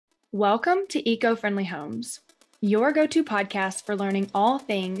Welcome to Eco-Friendly Homes, your go-to podcast for learning all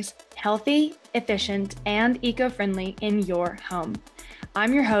things healthy, efficient, and eco-friendly in your home.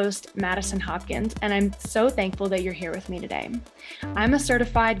 I'm your host, Madison Hopkins, and I'm so thankful that you're here with me today. I'm a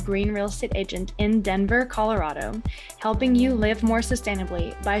certified green real estate agent in Denver, Colorado, helping you live more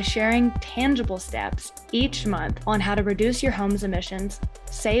sustainably by sharing tangible steps each month on how to reduce your home's emissions,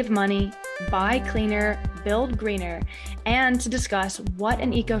 save money, buy cleaner, build greener, and to discuss what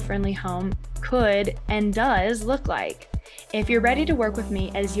an eco-friendly home could and does look like. If you're ready to work with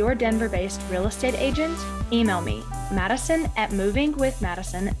me as your Denver-based real estate agent, email me,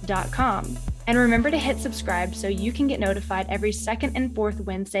 madison@movingwithmadison.com. And remember to hit subscribe so you can get notified every second and fourth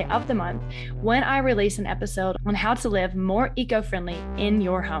Wednesday of the month when I release an episode on how to live more eco-friendly in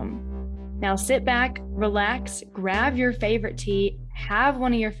your home. Now sit back, relax, grab your favorite tea, have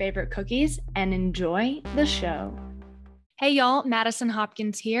one of your favorite cookies, and enjoy the show. Hey y'all, Madison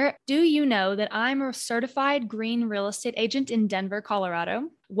Hopkins here. Do you know that I'm a certified green real estate agent in Denver,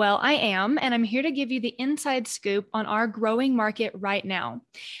 Colorado? Well, I am, and I'm here to give you the inside scoop on our growing market right now.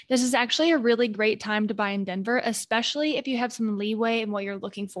 This is actually a really great time to buy in Denver, especially if you have some leeway in what you're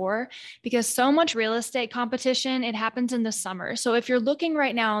looking for, because so much real estate competition, it happens in the summer. So if you're looking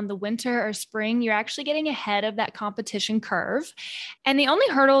right now in the winter or spring, you're actually getting ahead of that competition curve. And the only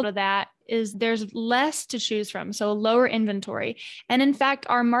hurdle to that is there's less to choose from, so lower inventory. And in fact,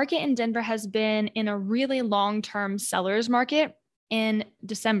 our market in Denver has been in a really long-term seller's market. In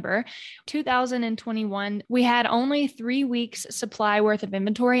December 2021, we had only 3 weeks supply worth of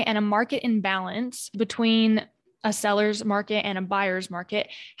inventory, and a market imbalance between a seller's market and a buyer's market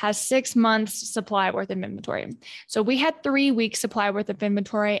has 6 months supply worth of inventory. So we had 3 weeks supply worth of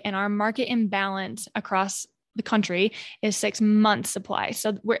inventory, and our market imbalance across the country is 6 months supply.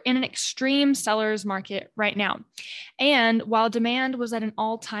 So we're in an extreme seller's market right now. And while demand was at an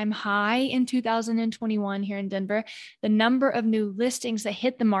all-time high in 2021 here in Denver, the number of new listings that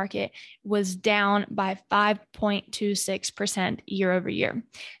hit the market was down by 5.26% year over year.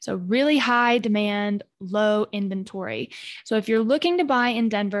 So really high demand, low inventory. So if you're looking to buy in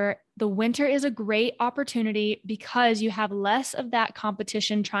Denver, the winter is a great opportunity because you have less of that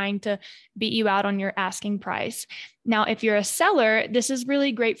competition trying to beat you out on your asking price. Now, if you're a seller, this is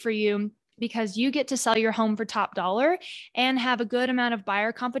really great for you because you get to sell your home for top dollar and have a good amount of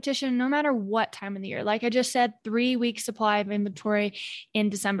buyer competition no matter what time of the year. Like I just said, 3 weeks supply of inventory in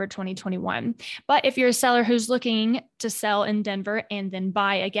December 2021. But if you're a seller who's looking to sell in Denver and then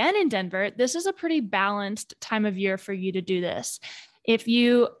buy again in Denver, this is a pretty balanced time of year for you to do this. If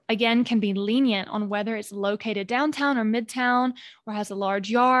you, again, can be lenient on whether it's located downtown or midtown, or has a large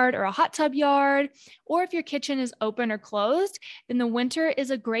yard or a hot tub yard, or if your kitchen is open or closed, then the winter is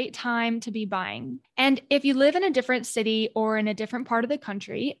a great time to be buying. And if you live in a different city or in a different part of the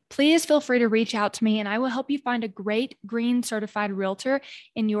country, please feel free to reach out to me and I will help you find a great green certified realtor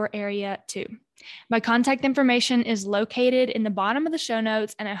in your area too. My contact information is located in the bottom of the show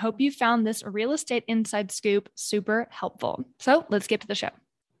notes, and I hope you found this real estate inside scoop super helpful. So let's get to the show.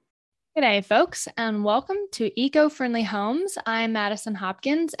 G'day, folks, and welcome to Eco-Friendly Homes. I'm Madison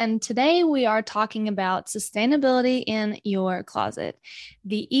Hopkins, and today we are talking about sustainability in your closet,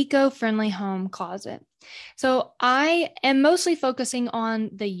 the eco-friendly home closet. So I am mostly focusing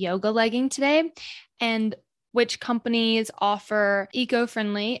on the yoga legging today, and which companies offer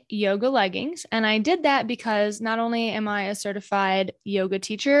eco-friendly yoga leggings. And I did that because not only am I a certified yoga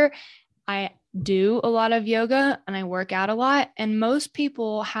teacher, I do a lot of yoga and I work out a lot. And most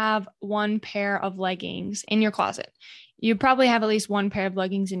people have one pair of leggings in your closet. You probably have at least one pair of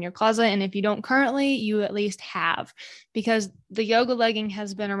leggings in your closet. And if you don't currently, you at least have, because the yoga legging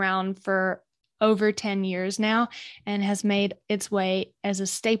has been around for over 10 years now and has made its way as a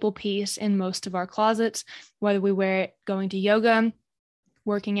staple piece in most of our closets, whether we wear it going to yoga,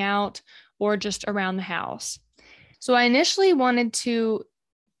 working out, or just around the house. So I initially wanted to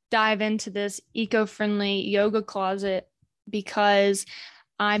dive into this eco-friendly yoga closet because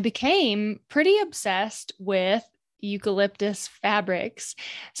I became pretty obsessed with eucalyptus fabrics.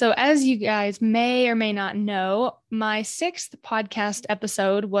 So as you guys may or may not know, my 6th podcast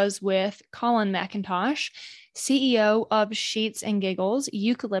episode was with Colin McIntosh, CEO of Sheets and Giggles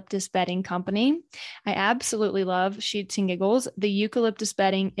Eucalyptus Bedding Company. I absolutely love Sheets and Giggles. The eucalyptus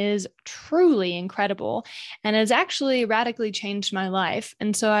bedding is truly incredible and has actually radically changed my life.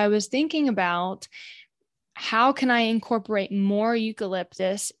 And so I was thinking about how can I incorporate more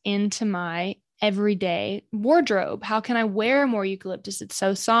eucalyptus into my everyday wardrobe? How can I wear more eucalyptus? It's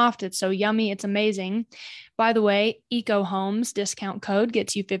so soft. It's so yummy. It's amazing. By the way, Eco Homes discount code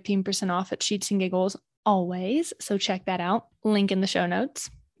gets you 15% off at Sheets and Giggles always. So check that out. Link in the show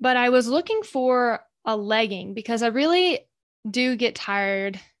notes. But I was looking for a legging because I really do get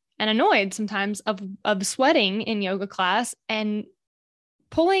tired and annoyed sometimes of sweating in yoga class and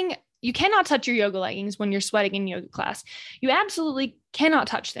pulling. You cannot touch your yoga leggings when you're sweating in yoga class. You absolutely cannot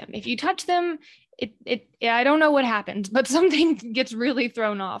touch them. If you touch them, I don't know what happens, but something gets really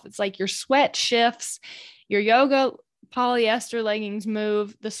thrown off. It's like your sweat shifts, your yoga polyester leggings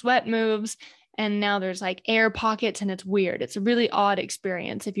move, the sweat moves, and now there's like air pockets and it's weird. It's a really odd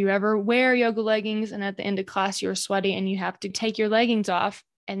experience. If you ever wear yoga leggings and at the end of class you're sweaty and you have to take your leggings off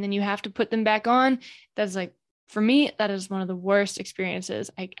and then you have to put them back on, that's like, for me, that is one of the worst experiences.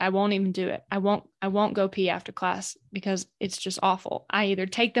 I won't even do it. I won't go pee after class because it's just awful. I either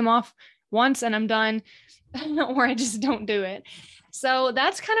take them off once and I'm done or I just don't do it. So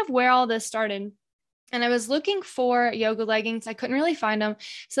that's kind of where all this started. And I was looking for yoga leggings. I couldn't really find them.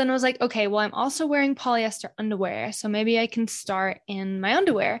 So then I was like, okay, well, I'm also wearing polyester underwear. So maybe I can start in my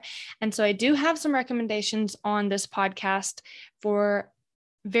underwear. And so I do have some recommendations on this podcast for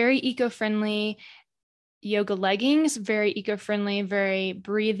very eco-friendly yoga leggings, very eco-friendly, very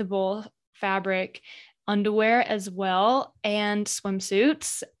breathable fabric underwear as well, and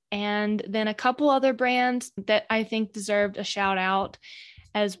swimsuits. And then a couple other brands that I think deserved a shout out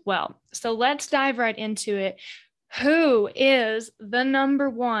as well. So let's dive right into it. Who is the number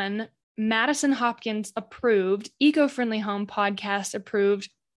one Madison Hopkins approved, eco-friendly home podcast approved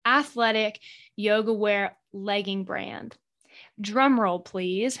athletic yoga wear legging brand? Drum roll,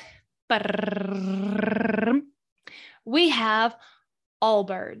 please. We have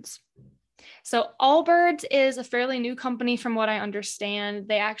Allbirds. So Allbirds is a fairly new company from what I understand.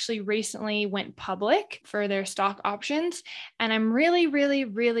 They actually recently went public for their stock options, and I'm really, really,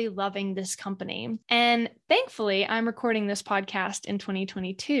 really loving this company. And thankfully, I'm recording this podcast in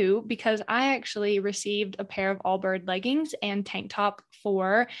 2022 because I actually received a pair of Allbird leggings and tank top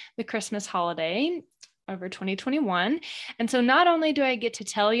for the Christmas holiday over 2021. And so not only do I get to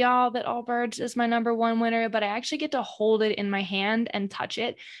tell y'all that Allbirds is my number one winner, but I actually get to hold it in my hand and touch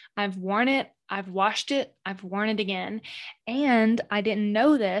it. I've worn it, I've washed it, I've worn it again. And I didn't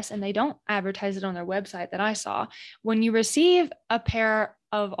know this, and they don't advertise it on their website that I saw. When you receive a pair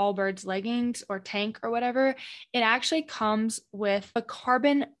of Allbirds leggings or tank or whatever, it actually comes with a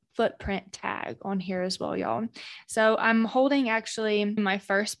carbon footprint tag on here as well, y'all. So I'm holding actually my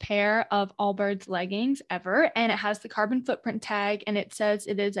first pair of Allbirds leggings ever, and it has the carbon footprint tag, and it says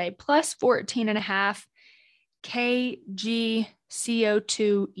it is a plus 14.5 kg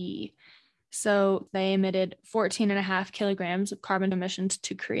CO2e. So they emitted 14.5 kilograms of carbon emissions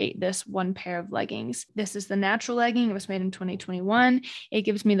to create this one pair of leggings. This is the natural legging. It was made in 2021. It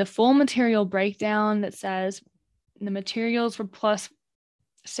gives me the full material breakdown that says the materials were plus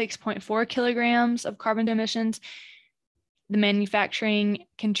 6.4 kilograms of carbon emissions. The manufacturing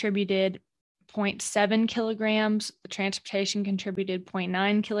contributed 0.7 kilograms. The transportation contributed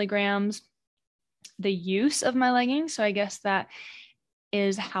 0.9 kilograms. The use of my leggings, so I guess that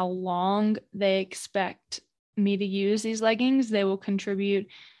is how long they expect me to use these leggings. They will contribute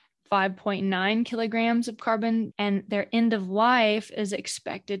 5.9 kilograms of carbon, and their end of life is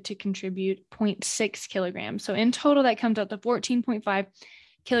expected to contribute 0.6 kilograms. So in total, that comes out to 14.5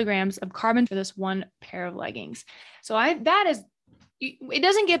 kilograms of carbon for this one pair of leggings. So it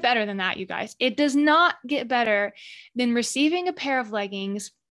doesn't get better than that, you guys. It does not get better than receiving a pair of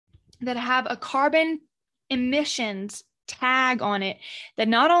leggings that have a carbon emissions tag on it that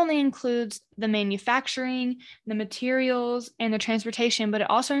not only includes the manufacturing, the materials, and the transportation, but it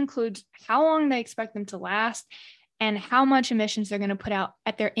also includes how long they expect them to last and how much emissions they're going to put out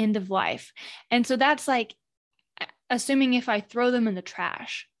at their end of life. And so that's like assuming if I throw them in the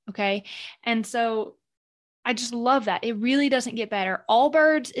trash. Okay. And so I just love that. It really doesn't get better.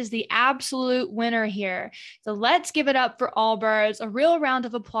 Allbirds is the absolute winner here. So let's give it up for Allbirds, a real round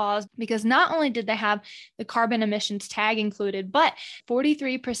of applause, because not only did they have the carbon emissions tag included, but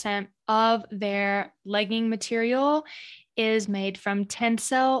 43% of their legging material is made from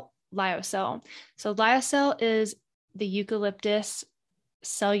Tencel lyocell. So lyocell is the eucalyptus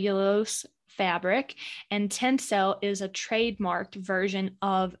cellulose fabric, and Tencel is a trademarked version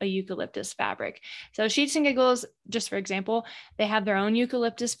of a eucalyptus fabric. So Sheets and Giggles, just for example, they have their own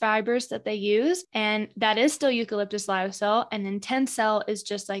eucalyptus fibers that they use, and that is still eucalyptus lyocell. And then Tencel is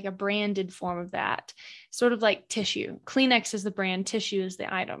just like a branded form of that, sort of like tissue. Kleenex is the brand, tissue is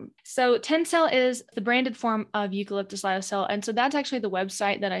the item. So Tencel is the branded form of eucalyptus lyocell. And so that's actually the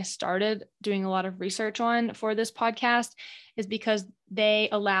website that I started doing a lot of research on for this podcast, is because they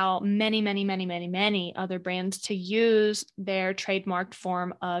allow many many, many, many, many other brands to use their trademarked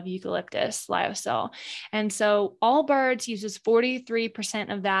form of eucalyptus lyocell. And so Allbirds uses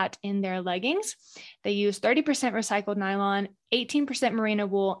 43% of that in their leggings. They use 30% recycled nylon, 18% merino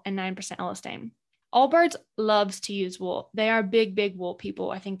wool, and 9% elastane. Allbirds loves to use wool. They are big, big wool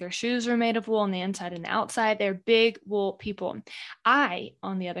people. I think their shoes are made of wool on the inside and the outside. They're big wool people. I,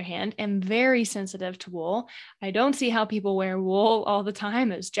 on the other hand, am very sensitive to wool. I don't see how people wear wool all the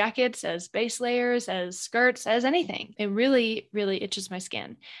time as jackets, as base layers, as skirts, as anything. It really, really itches my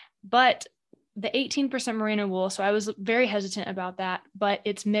skin. But the 18% merino wool, so I was very hesitant about that, but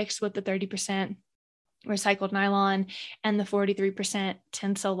it's mixed with the 30% recycled nylon and the 43%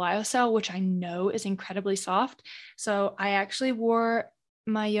 Tencel lyocell, which I know is incredibly soft. So I actually wore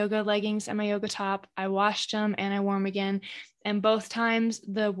my yoga leggings and my yoga top. I washed them and I wore them again. And both times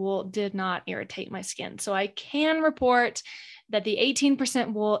the wool did not irritate my skin. So I can report that the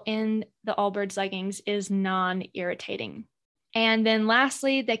 18% wool in the Allbirds leggings is non-irritating. And then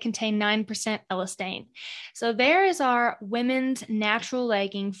lastly, they contain 9% elastane. So there is our women's natural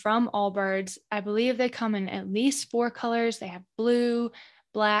legging from Allbirds. I believe they come in at least 4 colors. They have blue,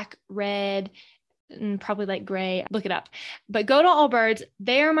 black, red, and probably like gray. Look it up. But go to Allbirds.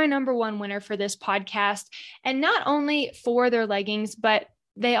 They are my number one winner for this podcast. And not only for their leggings, but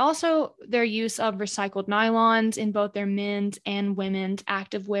they also, their use of recycled nylons in both their men's and women's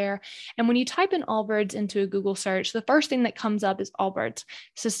activewear. And when you type in Allbirds into a Google search, the first thing that comes up is Allbirds,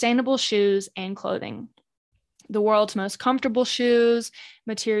 sustainable shoes and clothing. The world's most comfortable shoes,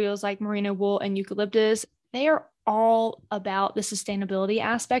 materials like merino wool and eucalyptus, they are all about the sustainability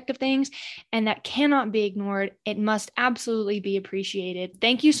aspect of things, and that cannot be ignored. It must absolutely be appreciated.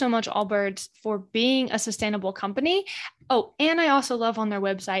 Thank you so much, Allbirds, for being a sustainable company. Oh, and I also love on their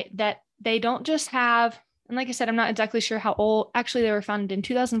website that they don't just have, and like I said, I'm not exactly sure how old, actually they were founded in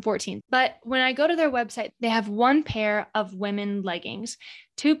 2014, but when I go to their website, they have 1 pair of women leggings,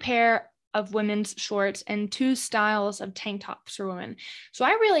 2 pair of women's shorts, and 2 styles of tank tops for women. So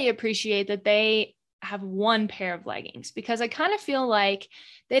I really appreciate that they have 1 pair of leggings, because I kind of feel like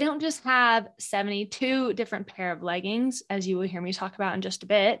they don't just have 72 different pair of leggings, as you will hear me talk about in just a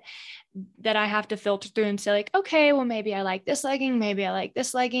bit, that I have to filter through and say like, okay, well, maybe I like this legging. Maybe I like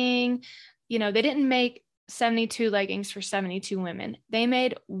this legging. You know, they didn't make 72 leggings for 72 women. They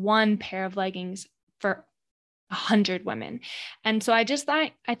made 1 pair of leggings for 100 women. And so I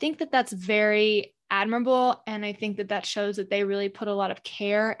think that that's very admirable. And I think that that shows that they really put a lot of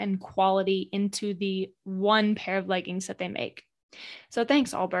care and quality into the 1 pair of leggings that they make. So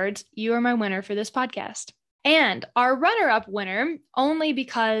thanks, Allbirds. You are my winner for this podcast. And our runner-up winner, only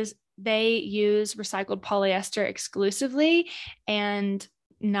because they use recycled polyester exclusively and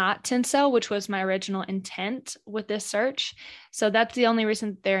not Tencel, which was my original intent with this search. So that's the only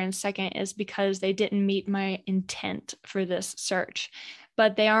reason they're in second, is because they didn't meet my intent for this search.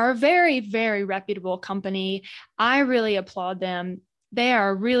 But they are a very, very reputable company. I really applaud them. They are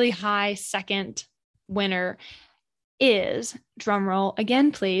a really high second. Winner is, drumroll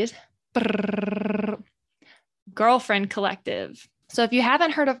again, please, Girlfriend Collective. So if you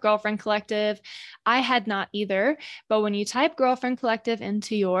haven't heard of Girlfriend Collective, I had not either, but when you type Girlfriend Collective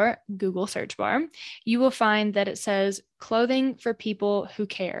into your Google search bar, you will find that it says clothing for people who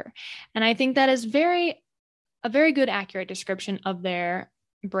care. And I think that is a very good, accurate description of their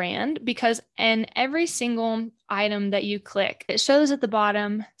brand, because in every single item that you click, it shows at the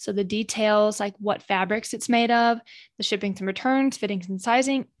bottom. So the details, like what fabrics it's made of, the shipping and returns, fittings and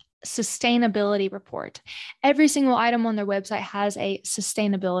sizing, sustainability report. Every single item on their website has a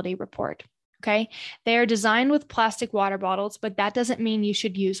sustainability report. Okay. They are designed with plastic water bottles, but that doesn't mean you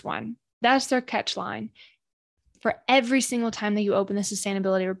should use one. That's their catch line. For every single time that you open the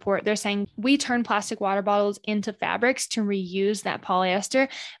sustainability report, they're saying we turn plastic water bottles into fabrics to reuse that polyester,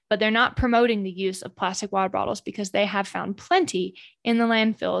 but they're not promoting the use of plastic water bottles, because they have found plenty in the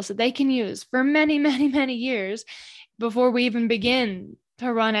landfills that they can use for many, many, many years before we even begin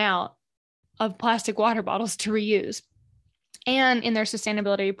to run out of plastic water bottles to reuse. And in their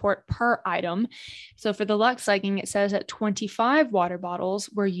sustainability report per item, so for the Luxe legging, it says that 25 water bottles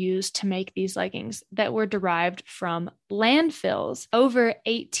were used to make these leggings that were derived from landfills. Over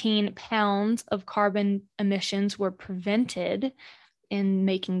 18 pounds of carbon emissions were prevented in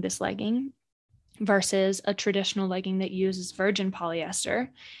making this legging versus a traditional legging that uses virgin polyester.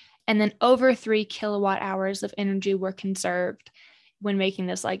 And then over 3 kilowatt hours of energy were conserved when making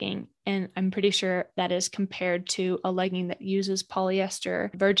this legging. And I'm pretty sure that is compared to a legging that uses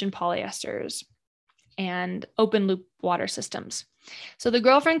polyester, virgin polyesters, and open loop water systems. So the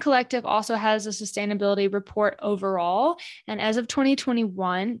Girlfriend Collective also has a sustainability report overall. And as of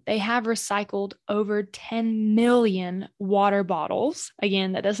 2021, they have recycled over 10 million water bottles.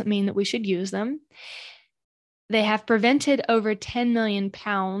 Again, that doesn't mean that we should use them. They have prevented over 10 million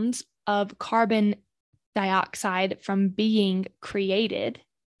pounds of carbon dioxide from being created.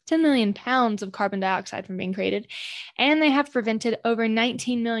 10 million pounds of carbon dioxide from being created. And they have prevented over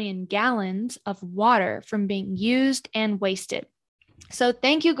 19 million gallons of water from being used and wasted. So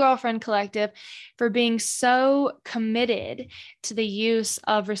thank you, Girlfriend Collective, for being so committed to the use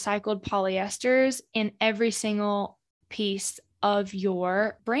of recycled polyesters in every single piece of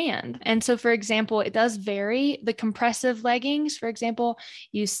your brand. And so, for example, it does vary. The compressive leggings, for example,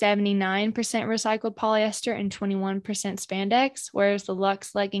 use 79% recycled polyester and 21% spandex, whereas the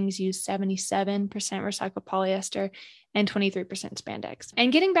Luxe leggings use 77% recycled polyester and 23% spandex.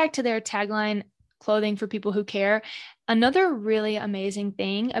 And getting back to their tagline, clothing for people who care, another really amazing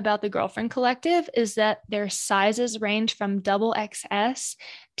thing about the Girlfriend Collective is that their sizes range from XXS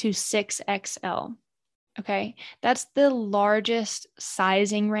to 6XL. Okay, that's the largest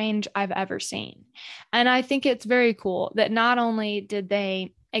sizing range I've ever seen. And I think it's very cool that not only did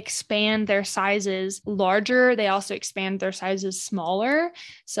they expand their sizes larger, they also expand their sizes smaller.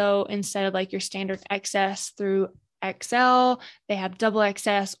 So instead of like your standard XS through XL, they have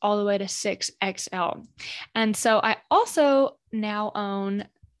XXS all the way to 6XL. And so I also now own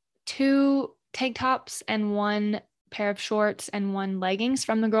 2 tank tops and 1 pair of shorts and 1 leggings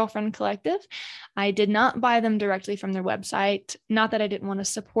from the Girlfriend Collective. I did not buy them directly from their website. Not that I didn't want to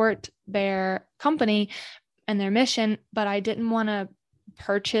support their company and their mission, but I didn't want to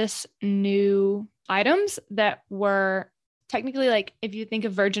purchase new items that were technically, like, if you think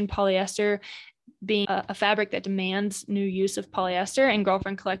of virgin polyester being a fabric that demands new use of polyester, and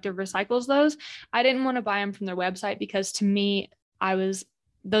Girlfriend Collective recycles those, I didn't want to buy them from their website because to me,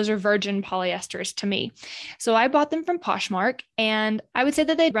 those are virgin polyesters to me. So I bought them from Poshmark, and I would say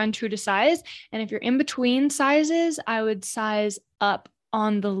that they run true to size. And if you're in between sizes, I would size up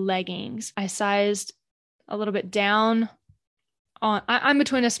on the leggings. I sized a little bit down I'm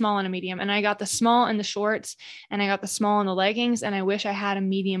between a small and a medium, and I got the small in the shorts and I got the small in the leggings. And I wish I had a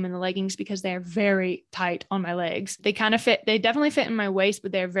medium in the leggings because they're very tight on my legs. They definitely fit in my waist,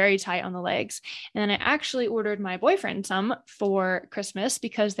 but they're very tight on the legs. And then I actually ordered my boyfriend some for Christmas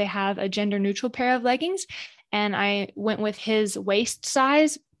because they have a gender neutral pair of leggings, and I went with his waist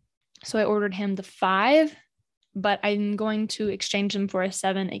size. So I ordered him the 5, but I'm going to exchange them for a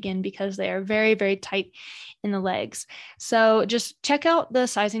 7 again because they are very, very tight in the legs. So just check out the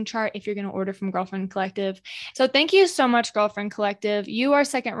sizing chart if you're going to order from Girlfriend Collective. So thank you so much, Girlfriend Collective. You are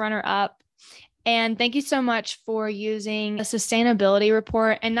second runner up. And thank you so much for using a sustainability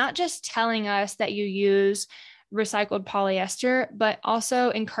report and not just telling us that you use recycled polyester, but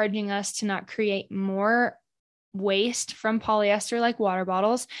also encouraging us to not create more waste from polyester like water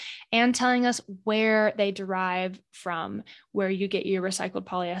bottles, and telling us where they derive from, where you get your recycled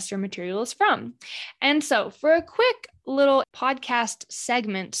polyester materials from. And so for a quick little podcast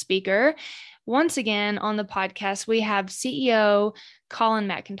segment speaker, once again on the podcast, we have CEO Colin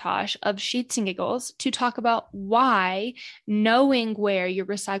McIntosh of Sheets and Giggles to talk about why knowing where your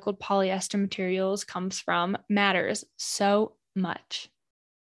recycled polyester materials comes from matters so much.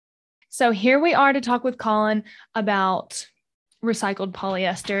 So here we are to talk with Colin about recycled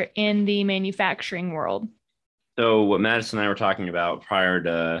polyester in the manufacturing world. So what Madison and I were talking about prior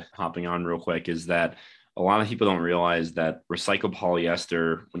to hopping on real quick is that a lot of people don't realize that recycled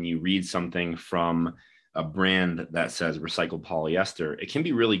polyester, when you read something from a brand that says recycled polyester, it can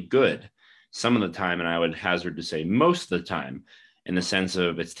be really good some of the time. And I would hazard to say most of the time, in the sense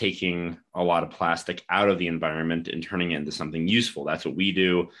of it's taking a lot of plastic out of the environment and turning it into something useful. That's what we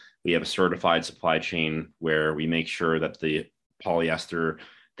do. We have a certified supply chain where we make sure that the polyester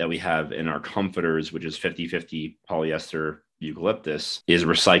that we have in our comforters, which is 50-50 polyester eucalyptus, is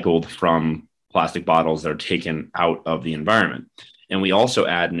recycled from plastic bottles that are taken out of the environment. And we also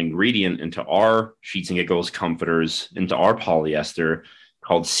add an ingredient into our Sheets and Giggles comforters, into our polyester,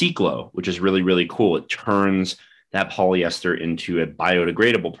 called Ciclo, which is really, really cool. It turns that polyester into a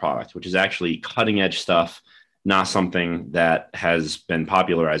biodegradable product, which is actually cutting edge stuff, not something that has been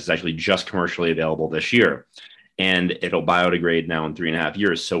popularized. It's actually just commercially available this year. And it'll biodegrade now in 3.5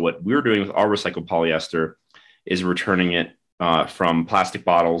 years. So what we're doing with our recycled polyester is returning it from plastic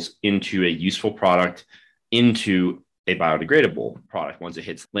bottles into a useful product, into a biodegradable product once it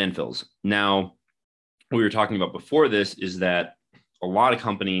hits landfills. Now, what we were talking about before this is that a lot of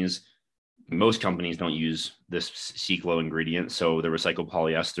companies, most companies don't use this Ciclo ingredient. So the recycled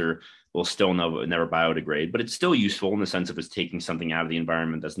polyester will still never biodegrade, but it's still useful in the sense of it's taking something out of the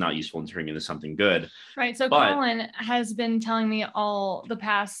environment that's not useful and turning into something good. Right. So Colin has been telling me all the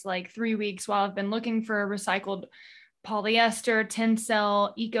past like 3 weeks while I've been looking for recycled polyester,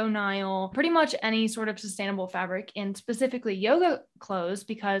 Tencel, EcoNile, pretty much any sort of sustainable fabric, and specifically yoga clothes,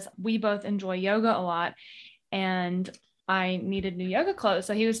 because we both enjoy yoga a lot and I needed new yoga clothes.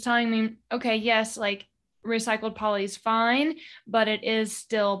 So he was telling me, okay, yes, like recycled poly is fine, but it is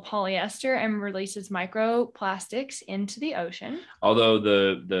still polyester and releases microplastics into the ocean. Although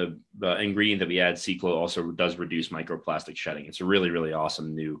the ingredient that we add, Ciclo, also does reduce microplastic shedding. It's a really, really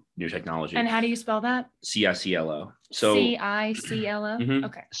awesome new technology. And how do you spell that? CICLO. So CICLO. Mm-hmm.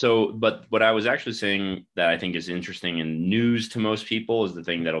 Okay. So, but what I was actually saying that I think is interesting and news to most people is the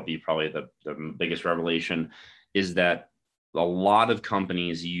thing that'll be probably the biggest revelation is that a lot of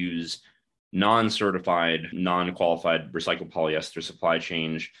companies use non-certified, non-qualified recycled polyester supply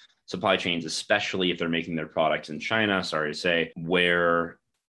chains, especially if they're making their products in China, sorry to say, where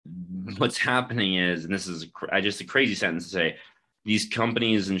what's happening is, and this is just a crazy sentence to say, these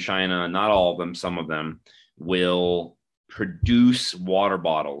companies in China, not all of them, some of them, will produce water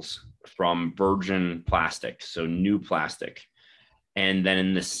bottles from virgin plastic, so new plastic, and then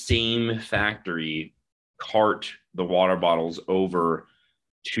in the same factory, cart the water bottles over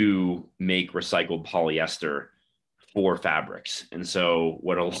to make recycled polyester for fabrics. And so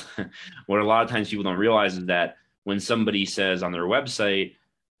what a lot of times people don't realize is that when somebody says on their website,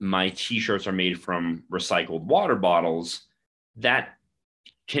 my t-shirts are made from recycled water bottles, that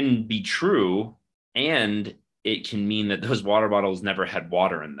can be true. And it can mean that those water bottles never had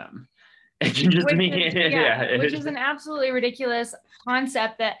water in them. It can just mean, which is an absolutely ridiculous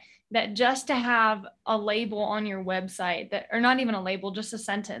concept that just to have a label on your website or not even a label, just a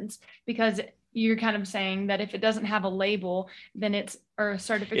sentence, because you're kind of saying that if it doesn't have a label, then it's or a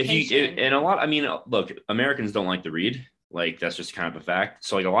certification. Look, Americans don't like to read. Like that's just kind of a fact.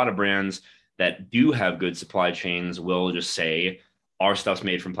 So like a lot of brands that do have good supply chains will just say our stuff's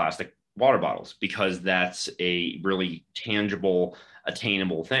made from plastic water bottles because that's a really tangible,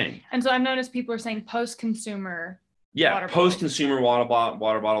 attainable thing. And so I've noticed people are saying post-consumer. Yeah, post-consumer water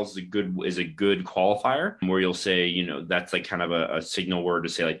bottles is a good qualifier where you'll say, that's like kind of a signal word to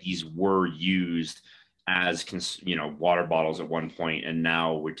say like these were used as water bottles at one point and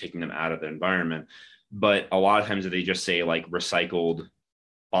now we're taking them out of the environment. But a lot of times they just say like recycled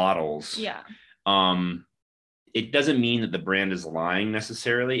bottles. Yeah. It doesn't mean that the brand is lying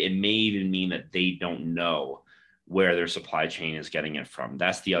necessarily. It may even mean that they don't know where their supply chain is getting it from.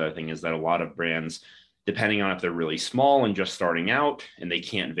 That's the other thing is that a lot of brands, depending on if they're really small and just starting out and they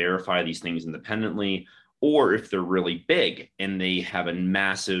can't verify these things independently, or if they're really big and they have a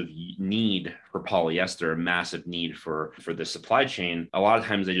massive need for polyester, a massive need for the supply chain, a lot of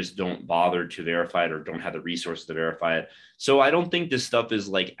times they just don't bother to verify it or don't have the resources to verify it. So I don't think this stuff is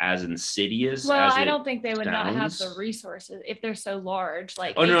like as insidious. Well, I don't think they would not have the resources if they're so large,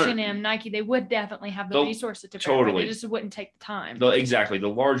 like H&M, Nike. They would definitely have the resources to verify. They just wouldn't take the time. Exactly. The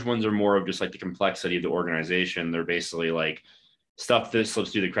large ones are more of just like the complexity of the organization. They're basically like stuff that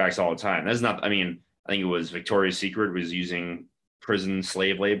slips through the cracks all the time. That's not. I think it was Victoria's Secret was using prison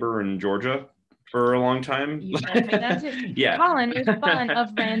slave labor in Georgia for a long time. You told me that too. Yeah. Colin is fun of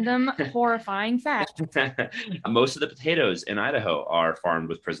random horrifying facts. Most of the potatoes in Idaho are farmed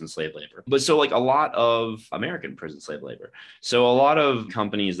with prison slave labor. But so like a lot of American prison slave labor. So a lot of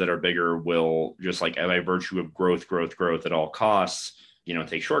companies that are bigger will just like by virtue of growth at all costs,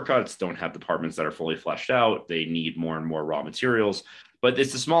 take shortcuts, don't have departments that are fully fleshed out. They need more and more raw materials. But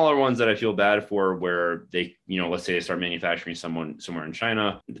it's the smaller ones that I feel bad for where they, let's say they start manufacturing somewhere in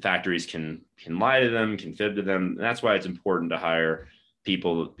China, the factories can lie to them, can fib to them. And that's why it's important to hire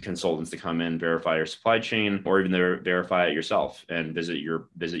consultants to come in, verify your supply chain, or even verify it yourself and visit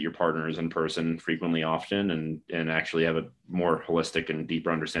your partners in person frequently, often, and actually have a more holistic and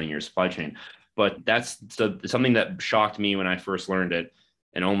deeper understanding of your supply chain. But that's something that shocked me when I first learned it,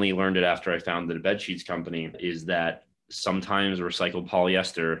 and only learned it after I founded a bedsheets company, is that sometimes recycled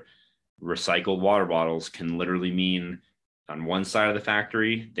polyester, recycled water bottles can literally mean on one side of the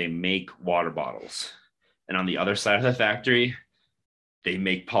factory, they make water bottles. And on the other side of the factory, they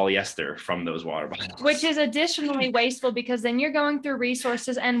make polyester from those water bottles. Which is additionally wasteful because then you're going through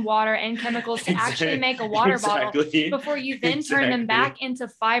resources and water and chemicals to actually make a water bottle before you then turn them back into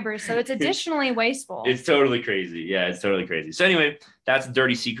fibers. So it's additionally wasteful. It's totally crazy. Yeah, it's totally crazy. So anyway, that's a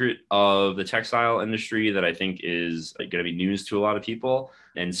dirty secret of the textile industry that I think is going to be news to a lot of people.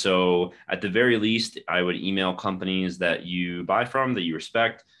 And so at the very least, I would email companies that you buy from, that you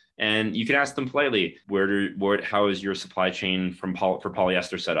respect, And you can ask them politely, how is your supply chain for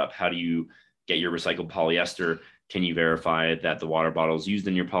polyester set up? How do you get your recycled polyester? Can you verify that the water bottles used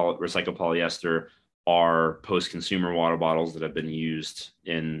in your recycled polyester are post-consumer water bottles that have been used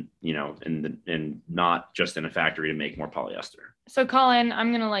in not just in a factory to make more polyester? So Colin, I'm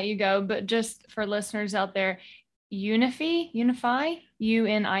going to let you go, but just for listeners out there, Unifi,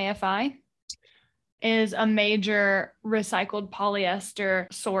 UNIFI, is a major recycled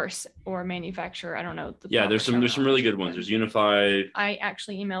polyester source or manufacturer. I don't know. There's some really good ones. There's Unifi. I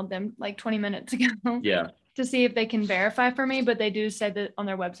actually emailed them like 20 minutes ago. Yeah. To see if they can verify for me, but they do say that on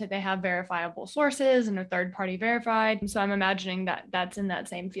their website they have verifiable sources and are third-party verified. So I'm imagining that that's in that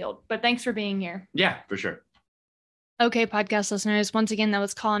same field. But thanks for being here. Yeah, for sure. Okay, podcast listeners, once again, that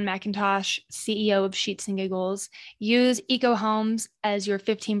was Colin McIntosh, CEO of Sheets and Giggles. Use EcoHomes as your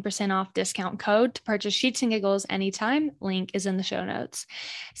 15% off discount code to purchase Sheets and Giggles anytime. Link is in the show notes.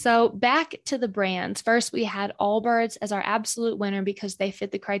 So back to the brands. First, we had Allbirds as our absolute winner because they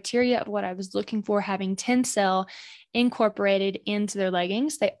fit the criteria of what I was looking for, having Tencel incorporated into their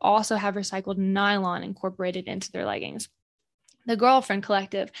leggings. They also have recycled nylon incorporated into their leggings. The Girlfriend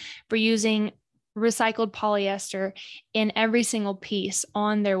Collective for using recycled polyester in every single piece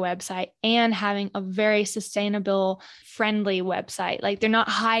on their website and having a very sustainable friendly website. Like they're not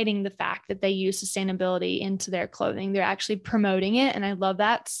hiding the fact that they use sustainability into their clothing. They're actually promoting it. And I love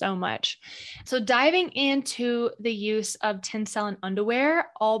that so much. So diving into the use of Tencel in underwear,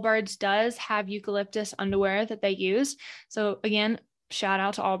 Allbirds does have eucalyptus underwear that they use. So again, shout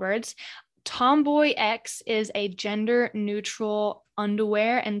out to Allbirds. Tomboy X is a gender neutral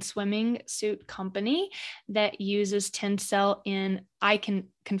underwear and swimming suit company that uses Tencel in, I can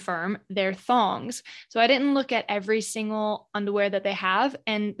confirm, their thongs. So I didn't look at every single underwear that they have,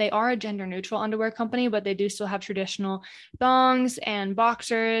 and they are a gender neutral underwear company, but they do still have traditional thongs and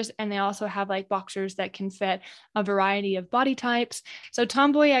boxers, and they also have like boxers that can fit a variety of body types. So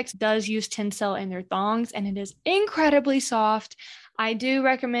Tomboy X does use Tencel in their thongs, and it is incredibly soft. I do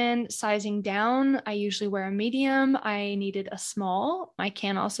recommend sizing down. I usually wear a medium. I needed a small. I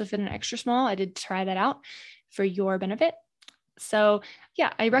can also fit an extra small. I did try that out for your benefit. So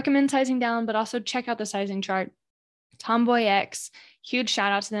yeah, I recommend sizing down, but also check out the sizing chart. Tomboy X, huge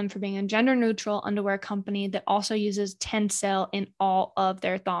shout out to them for being a gender neutral underwear company that also uses Tencel in all of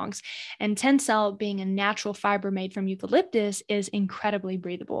their thongs. And Tencel, being a natural fiber made from eucalyptus, is incredibly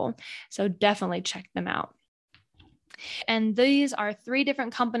breathable. So definitely check them out. And these are 3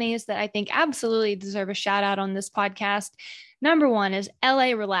 different companies that I think absolutely deserve a shout out on this podcast. Number 1 is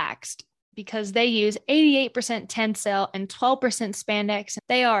LA Relaxed, because they use 88% Tencel and 12% spandex.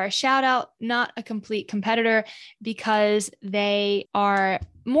 They are a shout out, not a complete competitor, because they are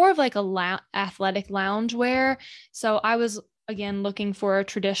more of like a athletic loungewear. So I was, again, looking for a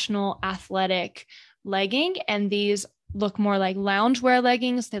traditional athletic legging, and these look more like loungewear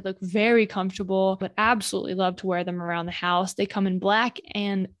leggings. They look very comfortable, but absolutely love to wear them around the house. They come in black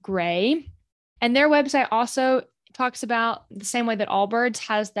and gray. And their website also talks about the same way that Allbirds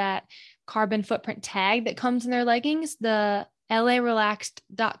has that carbon footprint tag that comes in their leggings. The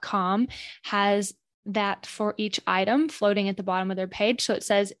larelaxed.com has that for each item floating at the bottom of their page. So it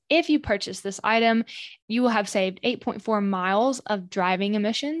says, if you purchase this item, you will have saved 8.4 miles of driving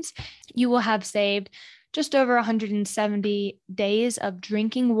emissions. You will have saved just over 170 days of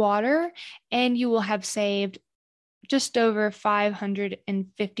drinking water, and you will have saved just over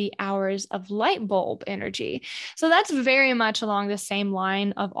 550 hours of light bulb energy. So that's very much along the same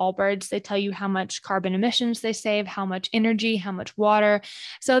line of Allbirds. They tell you how much carbon emissions they save, how much energy, how much water.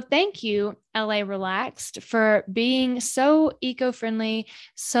 So thank you, LA Relaxed, for being so eco-friendly,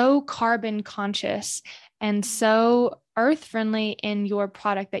 so carbon conscious, and so earth-friendly in your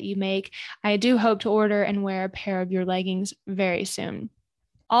product that you make. I do hope to order and wear a pair of your leggings very soon.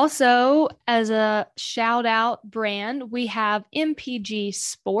 Also, as a shout out brand, we have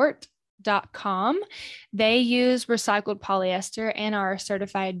mpgsport.com. They use recycled polyester and are a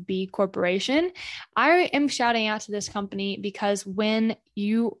certified B Corporation. I am shouting out to this company because when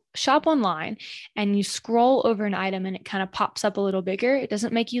you shop online and you scroll over an item and it kind of pops up a little bigger, it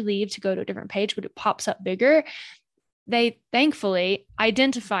doesn't make you leave to go to a different page, but it pops up bigger. They thankfully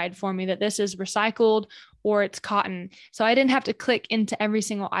identified for me that this is recycled or it's cotton. So I didn't have to click into every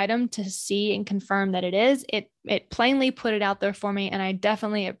single item to see and confirm that it is. It plainly put it out there for me, and I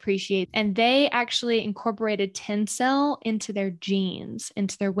definitely appreciate it. And they actually incorporated Tencel into their jeans,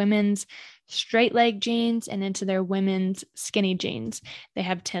 into their women's straight leg jeans and into their women's skinny jeans. They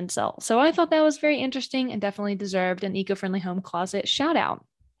have Tencel. So I thought that was very interesting and definitely deserved an eco-friendly home closet shout out.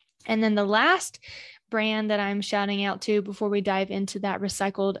 And then the last brand that I'm shouting out to before we dive into that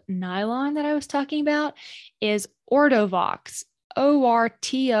recycled nylon that I was talking about is Ortovox,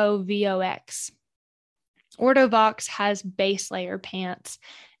 Ortovox. Ortovox has base layer pants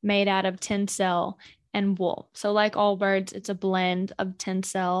made out of Tencel and wool. So like Allbirds, it's a blend of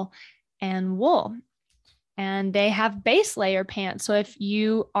Tencel and wool. And they have base layer pants. So if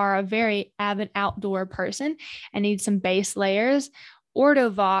you are a very avid outdoor person and need some base layers,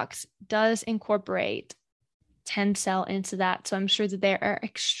 Ortovox does incorporate Tencel into that. So I'm sure that they are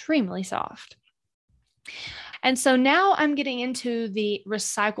extremely soft. And so now I'm getting into the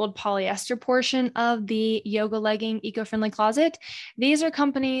recycled polyester portion of the Yoga Legging Eco-Friendly Closet. These are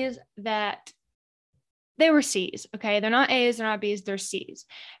companies that they were C's, okay? They're not A's, they're not B's, they're C's,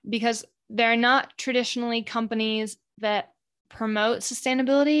 because they're not traditionally companies that promote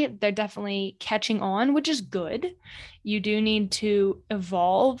sustainability. They're definitely catching on, which is good. You do need to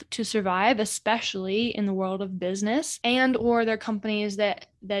evolve to survive, especially in the world of business, and or they're companies that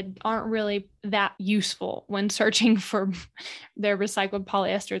aren't really that useful when searching for their recycled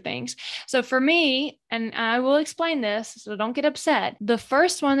polyester things. So for me, and I will explain this, so don't get upset. The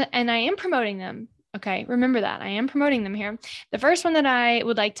first one, and I am promoting them. Okay, remember that I am promoting them here. The first one that I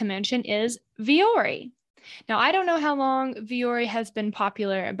would like to mention is Vuori. Now, I don't know how long Vuori has been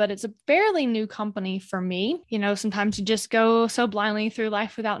popular, but it's a fairly new company for me. You know, sometimes you just go so blindly through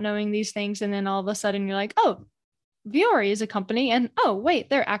life without knowing these things. And then all of a sudden you're like, oh, Vuori is a company. And oh, wait,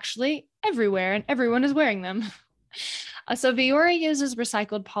 they're actually everywhere and everyone is wearing them. So Vuori uses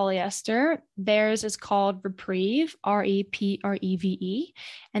recycled polyester. Theirs is called Repreve, Repreve,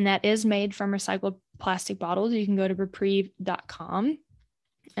 and that is made from recycled plastic bottles. You can go to repreve.com.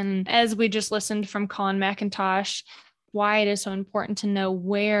 And as we just listened from Colin McIntosh, why it is so important to know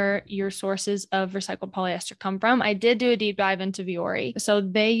where your sources of recycled polyester come from, I did do a deep dive into Vuori. So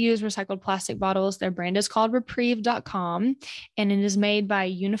they use recycled plastic bottles. Their brand is called repreve.com, and it is made by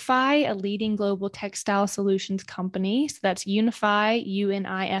Unify, a leading global textile solutions company. So that's Unify,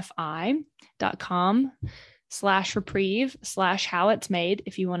 unifi.com/repreve/how it's made,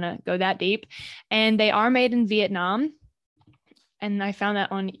 if you want to go that deep. And they are made in Vietnam. And I found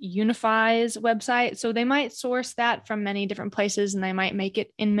that on Unify's website. So they might source that from many different places and they might make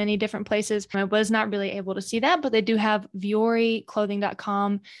it in many different places. I was not really able to see that, but they do have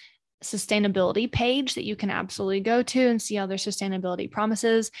VuoriClothing.com sustainability page that you can absolutely go to and see all their sustainability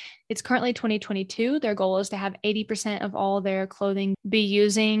promises. It's currently 2022. Their goal is to have 80% of all their clothing be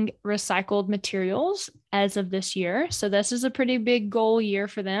using recycled materials as of this year. So this is a pretty big goal year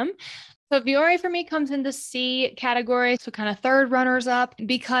for them. So Vuori for me comes in the C category, so kind of third runners up,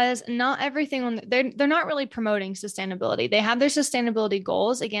 because not everything on they're not really promoting sustainability. They have their sustainability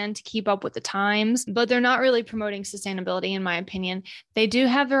goals, again, to keep up with the times, but they're not really promoting sustainability, in my opinion. They do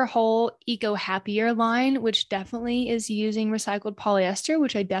have their whole Eco Happier line, which definitely is using recycled polyester,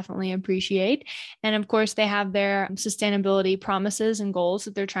 which I definitely appreciate. And of course, they have their sustainability promises and goals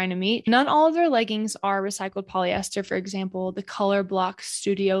that they're trying to meet. Not all of their leggings are recycled polyester. For example, the Color Block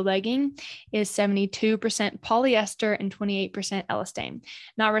Studio legging is 72% polyester and 28% elastane,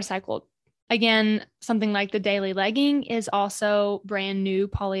 not recycled. Again, something like the Daily legging is also brand new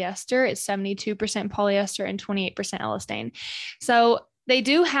polyester. It's 72% polyester and 28% elastane. So they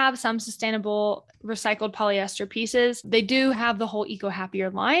do have some sustainable recycled polyester pieces. They do have the whole Eco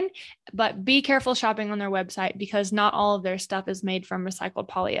Happier line, but be careful shopping on their website because not all of their stuff is made from recycled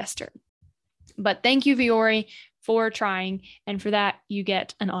polyester. But thank you, Vuori, for trying, and for that you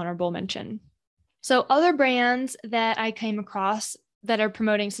get an honorable mention. So other brands that I came across that are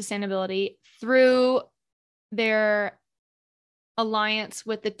promoting sustainability through their alliance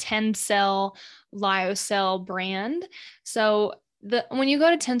with the Tencel Lyocell brand. So when you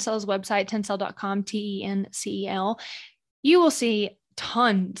go to Tencel's website, tencel.com, Tencel, you will see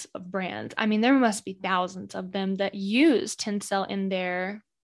tons of brands. I mean, there must be thousands of them that use Tencel in their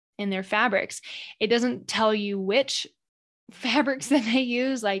fabrics. It doesn't tell you which fabrics that they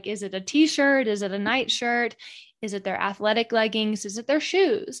use. Like, is it a t-shirt? Is it a nightshirt? Is it their athletic leggings? Is it their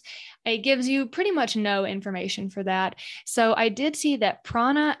shoes? It gives you pretty much no information for that. So I did see that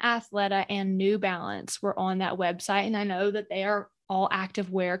Prana, Athleta, and New Balance were on that website. And I know that they are all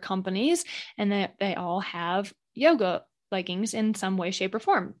active wear companies and that they all have yoga leggings in some way, shape, or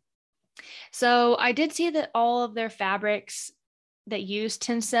form. So I did see that all of their fabrics that use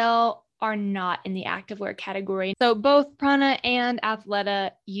Tencel are not in the activewear category. So both Prana and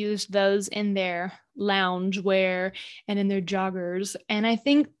Athleta use those in their loungewear and in their joggers. And I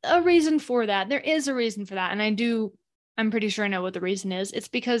think a reason for that, there is a reason for that. And I'm pretty sure I know what the reason is. It's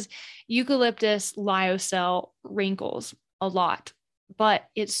because eucalyptus lyocell wrinkles a lot but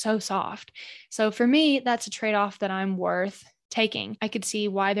it's so soft. So for me, that's a trade-off that I'm worth taking. I could see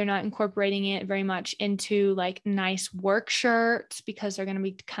why they're not incorporating it very much into like nice work shirts because they're going to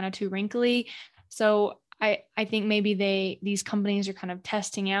be kind of too wrinkly. So I think maybe these companies are kind of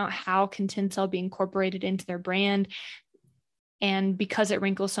testing out how can Tencel be incorporated into their brand. And because it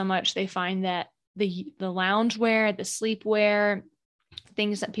wrinkles so much, they find that the loungewear, the sleepwear,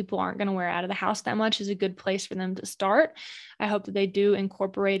 things that people aren't going to wear out of the house that much is a good place for them to start. I hope that they do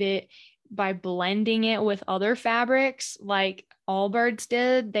incorporate it by blending it with other fabrics like Allbirds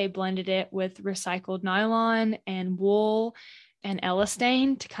did. They blended it with recycled nylon and wool and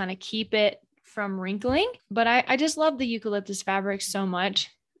elastane to kind of keep it from wrinkling. But I just love the eucalyptus fabric so much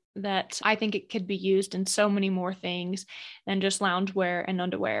that I think it could be used in so many more things than just loungewear and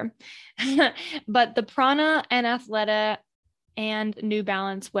underwear. But the Prana and Athleta and New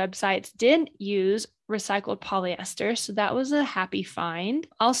Balance websites did use recycled polyester. So that was a happy find.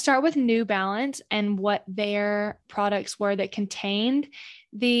 I'll start with New Balance and what their products were that contained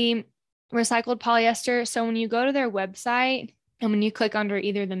the recycled polyester. So when you go to their website, and when you click under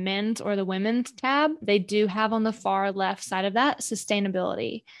either the men's or the women's tab, they do have on the far left side of that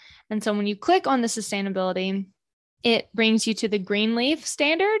sustainability. And so when you click on the sustainability, it brings you to the Greenleaf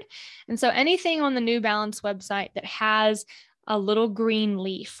standard. And so anything on the New Balance website that has a little green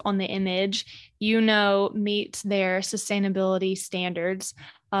leaf on the image, meets their sustainability standards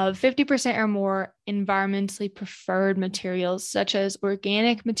of 50% or more environmentally preferred materials, such as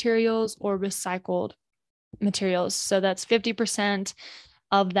organic materials or recycled materials. So that's 50%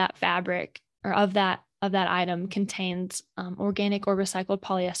 of that fabric or of that item contains organic or recycled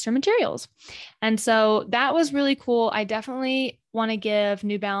polyester materials. And so that was really cool. I definitely want to give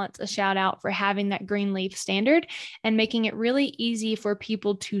New Balance a shout out for having that green leaf standard and making it really easy for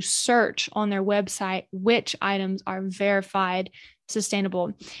people to search on their website which items are verified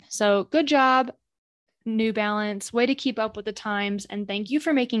sustainable. So good job, New Balance. Way to keep up with the times. And thank you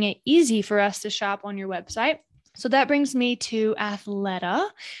for making it easy for us to shop on your website. So that brings me to Athleta,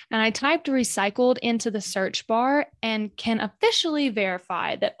 and I typed recycled into the search bar and can officially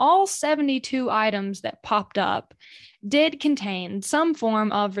verify that all 72 items that popped up did contain some form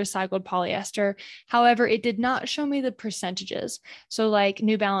of recycled polyester. However, it did not show me the percentages. So like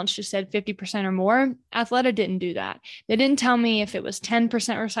New Balance just said 50% or more. Athleta didn't do that. They didn't tell me if it was 10%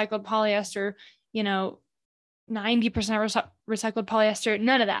 recycled polyester, 90% recycled polyester,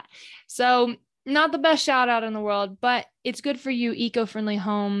 none of that. So not the best shout out in the world, but it's good for you eco-friendly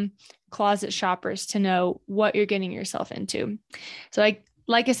home closet shoppers to know what you're getting yourself into. So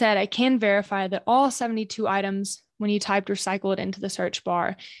like I said, I can verify that all 72 items, when you typed recycled into the search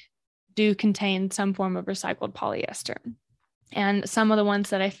bar, do contain some form of recycled polyester. And some of the ones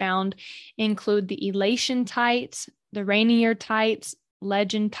that I found include the Elation tights, the Rainier tights,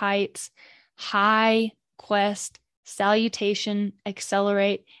 Legend tights, High, Quest, Salutation,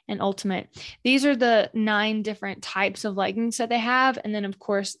 Accelerate, and Ultimate. These are the 9 different types of leggings that they have. And then of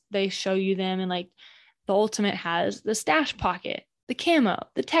course they show you them, and like the Ultimate has the stash pocket, the camo,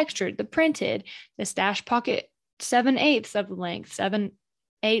 the textured, the printed, the stash pocket 7/8 of the length,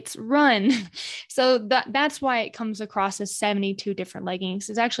 7/8 run. So that's why it comes across as 72 different leggings.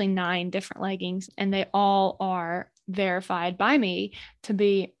 It's actually 9 different leggings, and they all are verified by me to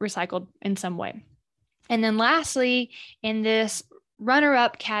be recycled in some way. And then lastly, in this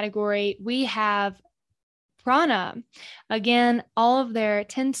runner-up category, we have Prana. Again, all of their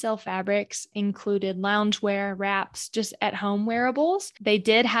Tencel fabrics included loungewear, wraps, just at-home wearables. They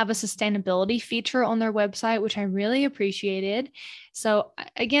did have a sustainability feature on their website, which I really appreciated. So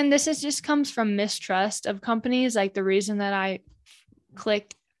again, this just comes from mistrust of companies. Like the reason that I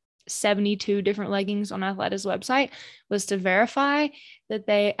clicked 72 different leggings on Athleta's website was to verify that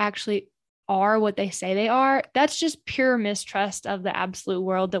they actually are what they say they are. That's just pure mistrust of the absolute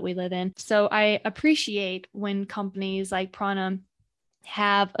world that we live in. So I appreciate when companies like Prana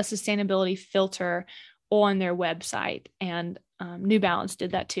have a sustainability filter on their website, and New Balance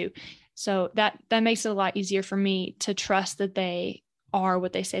did that too. So that makes it a lot easier for me to trust that they are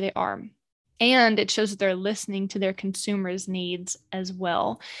what they say they are. And it shows that they're listening to their consumers' needs as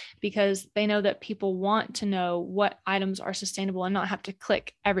well, because they know that people want to know what items are sustainable and not have to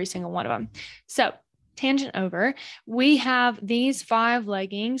click every single one of them. So tangent over, we have these 5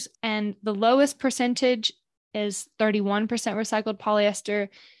 leggings, and the lowest percentage is 31% recycled polyester,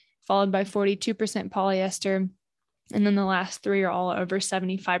 followed by 42% polyester. And then the last 3 are all over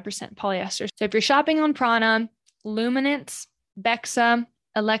 75% polyester. So if you're shopping on Prana, Luminance, Bexa,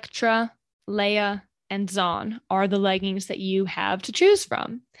 Electra, Leia, and Zon are the leggings that you have to choose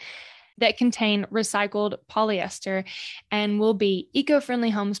from. that contain recycled polyester and will be Eco-Friendly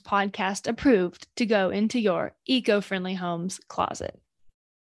Homes podcast approved to go into your eco-friendly homes closet.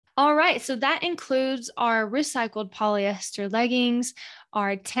 All right, so that includes our recycled polyester leggings,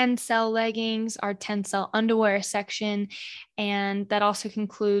 our Tencel leggings, our Tencel underwear section, and that also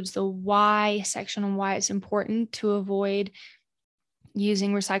concludes the why section on why it's important to avoid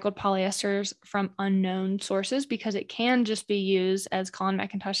using recycled polyesters from unknown sources, because it can just be used, as Colin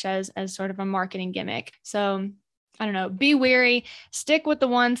McIntosh says, as sort of a marketing gimmick. So I don't know, be wary, stick with the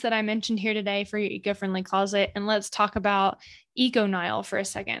ones that I mentioned here today for your eco-friendly closet. And let's talk about EcoNile for a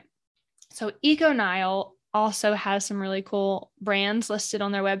second. So EcoNile also has some really cool brands listed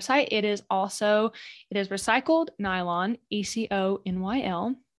on their website. It is recycled nylon,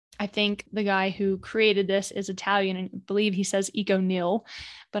 ECONYL. I think the guy who created this is Italian, and I believe he says EcoNil,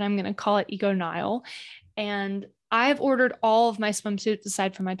 but I'm going to call it EcoNile. And I've ordered all of my swimsuits,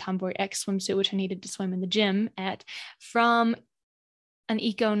 aside from my Tomboy X swimsuit, which I needed to swim in the gym at, from an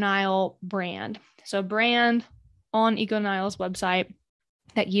EcoNile brand. So a brand on EcoNile's website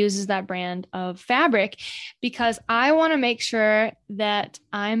that uses that brand of fabric, because I want to make sure that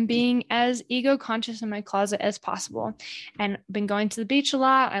I'm being as eco-conscious in my closet as possible. And I've been going to the beach a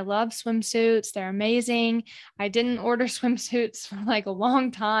lot. I love swimsuits. They're amazing. I didn't order swimsuits for like a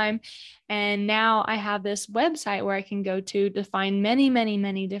long time. And now I have this website where I can go to find many, many,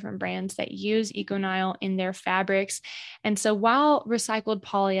 many different brands that use EcoNile in their fabrics. And so while recycled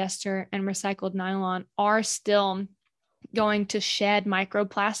polyester and recycled nylon are still going to shed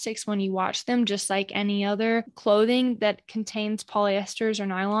microplastics when you wash them, just like any other clothing that contains polyesters or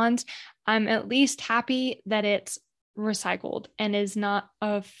nylons, I'm at least happy that it's recycled and is not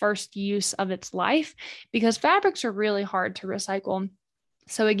a first use of its life, because fabrics are really hard to recycle.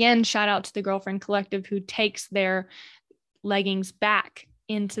 So again, shout out to the Girlfriend Collective, who takes their leggings back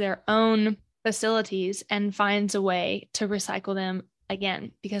into their own facilities and finds a way to recycle them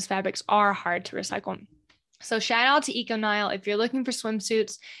again, because fabrics are hard to recycle. So shout out to EcoNile. If you're looking for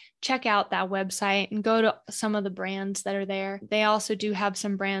swimsuits, check out that website and go to some of the brands that are there. They also do have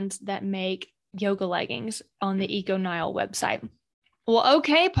some brands that make yoga leggings on the EcoNile website. Well,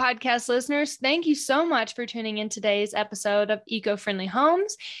 okay, podcast listeners, thank you so much for tuning in today's episode of Eco-Friendly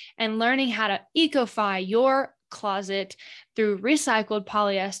Homes and learning how to eco-fy your closet through recycled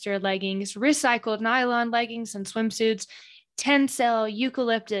polyester leggings, recycled nylon leggings and swimsuits, Tencel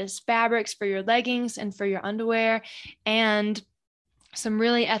eucalyptus fabrics for your leggings and for your underwear, and some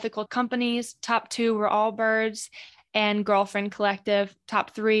really ethical companies. Top 2 were Allbirds and Girlfriend Collective.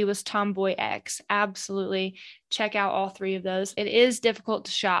 Top 3 was Tomboy X. Absolutely check out all 3 of those. It is difficult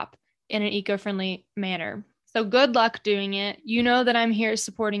to shop in an eco-friendly manner, so good luck doing it. You know that I'm here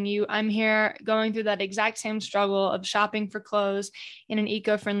supporting you. I'm here going through that exact same struggle of shopping for clothes in an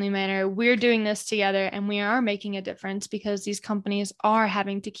eco-friendly manner. We're doing this together, and we are making a difference, because these companies are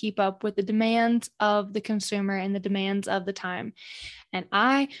having to keep up with the demands of the consumer and the demands of the time. And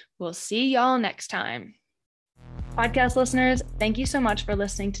I will see y'all next time. Podcast listeners, thank you so much for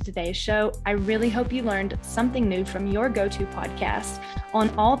listening to today's show. I really hope you learned something new from your go-to podcast on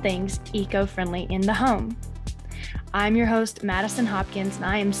all things eco-friendly in the home. I'm your host, Madison Hopkins, and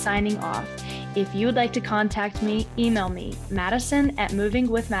I am signing off. If you would like to contact me, email me,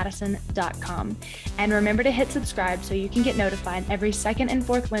 madison@movingwithmadison.com. And remember to hit subscribe so you can get notified every second and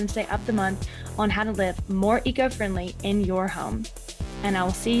fourth Wednesday of the month on how to live more eco-friendly in your home. And I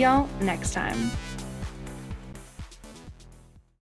will see y'all next time.